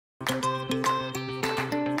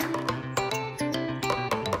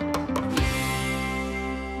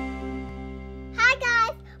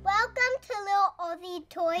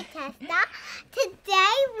toy tester.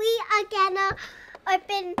 Today we are gonna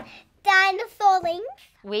open Dinolings.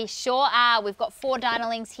 We sure are. We've got 4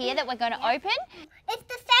 Dinolings here that we're going to open. It's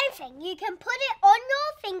the same thing. You can put it on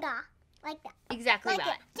your finger like that. Exactly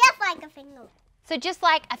right. Just like a finger. So just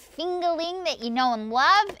like a fingerling that you know and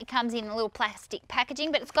love, it comes in a little plastic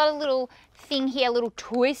packaging, but it's got a little thing here, a little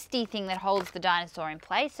twisty thing that holds the dinosaur in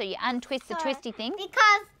place. So you untwist the twisty thing.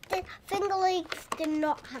 Because the Fingerlings do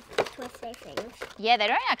not have the twisty things. Yeah, they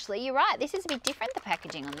don't actually. You're right. This is a bit different, the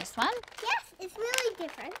packaging on this one. Yes, it's really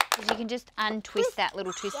different. Because you can just untwist that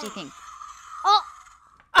little twisty thing. Oh!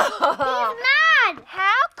 He's mad!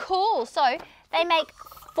 How cool. So they make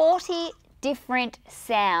 40 different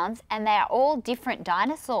sounds and they are all different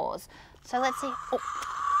dinosaurs. So let's see. He's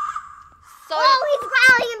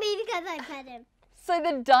growling at me because I pet him. So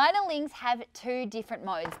the Dinolings have 2 different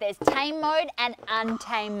modes. There's tame mode and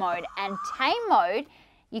untamed mode. And tame mode,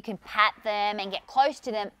 you can pat them and get close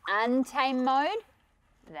to them. Untamed mode,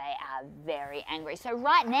 they are very angry. So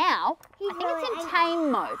right now, I think it's in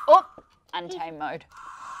tame mode. Oh, untamed mode.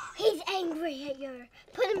 He's angry at you.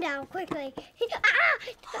 Put him down quickly.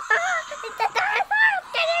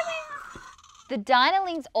 The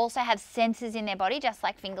Dinolings also have sensors in their body, just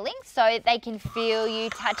like fingerlings, so they can feel you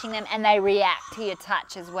touching them and they react to your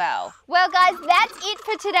touch as well. Well guys, that's it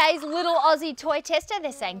for today's little Aussie toy tester.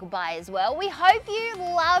 They're saying goodbye as well. We hope you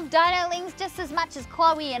love Dinolings just as much as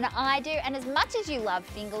Chloe and I do, and as much as you love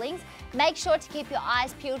fingerlings. Make sure to keep your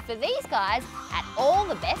eyes peeled for these guys at all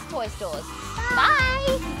the best toy stores.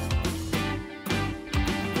 Bye!